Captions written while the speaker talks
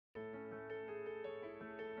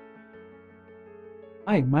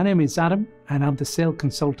Hi, my name is Adam and I'm the sales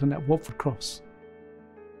consultant at Watford Cross.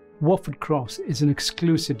 Watford Cross is an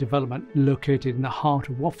exclusive development located in the heart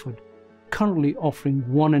of Watford, currently offering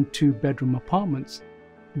 1 and 2 bedroom apartments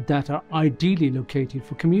that are ideally located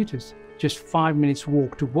for commuters, just 5 minutes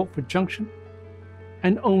walk to Watford Junction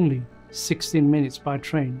and only 16 minutes by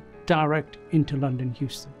train direct into London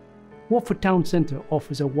Euston. Watford Town Centre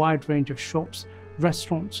offers a wide range of shops,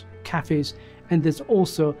 restaurants, cafes, and there's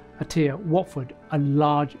also Atea Watford, a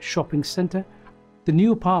large shopping centre. The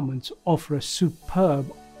new apartments offer a superb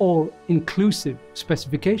all-inclusive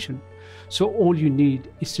specification, so all you need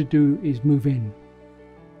is to do is move in.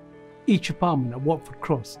 Each apartment at Watford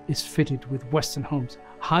Cross is fitted with Weston Homes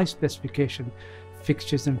high specification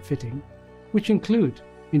fixtures and fitting, which include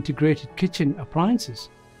integrated kitchen appliances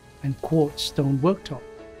and quartz stone worktop.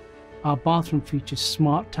 Our bathroom features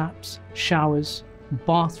smart taps, showers,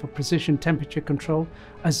 bath for precision temperature control,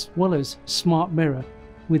 as well as smart mirror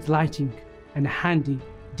with lighting and handy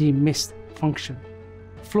demist function.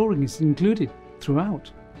 Flooring is included throughout,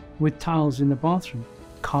 with tiles in the bathroom,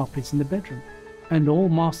 carpets in the bedroom, and all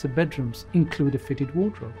master bedrooms include a fitted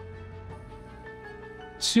wardrobe.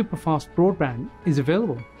 Superfast broadband is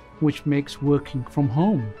available, which makes working from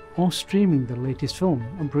home or streaming the latest film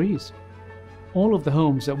a breeze. All of the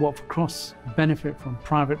homes at Watford Cross benefit from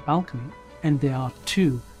private balcony, and there are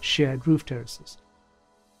 2 shared roof terraces.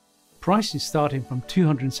 Prices starting from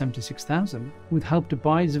 $276,000 with Help to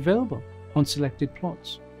Buy is available on selected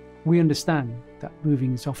plots. We understand that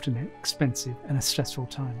moving is often expensive and a stressful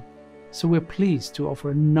time, so we're pleased to offer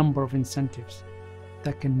a number of incentives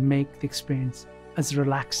that can make the experience as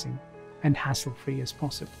relaxing and hassle-free as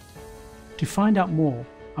possible. To find out more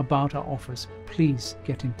about our offers, please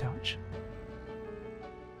get in touch.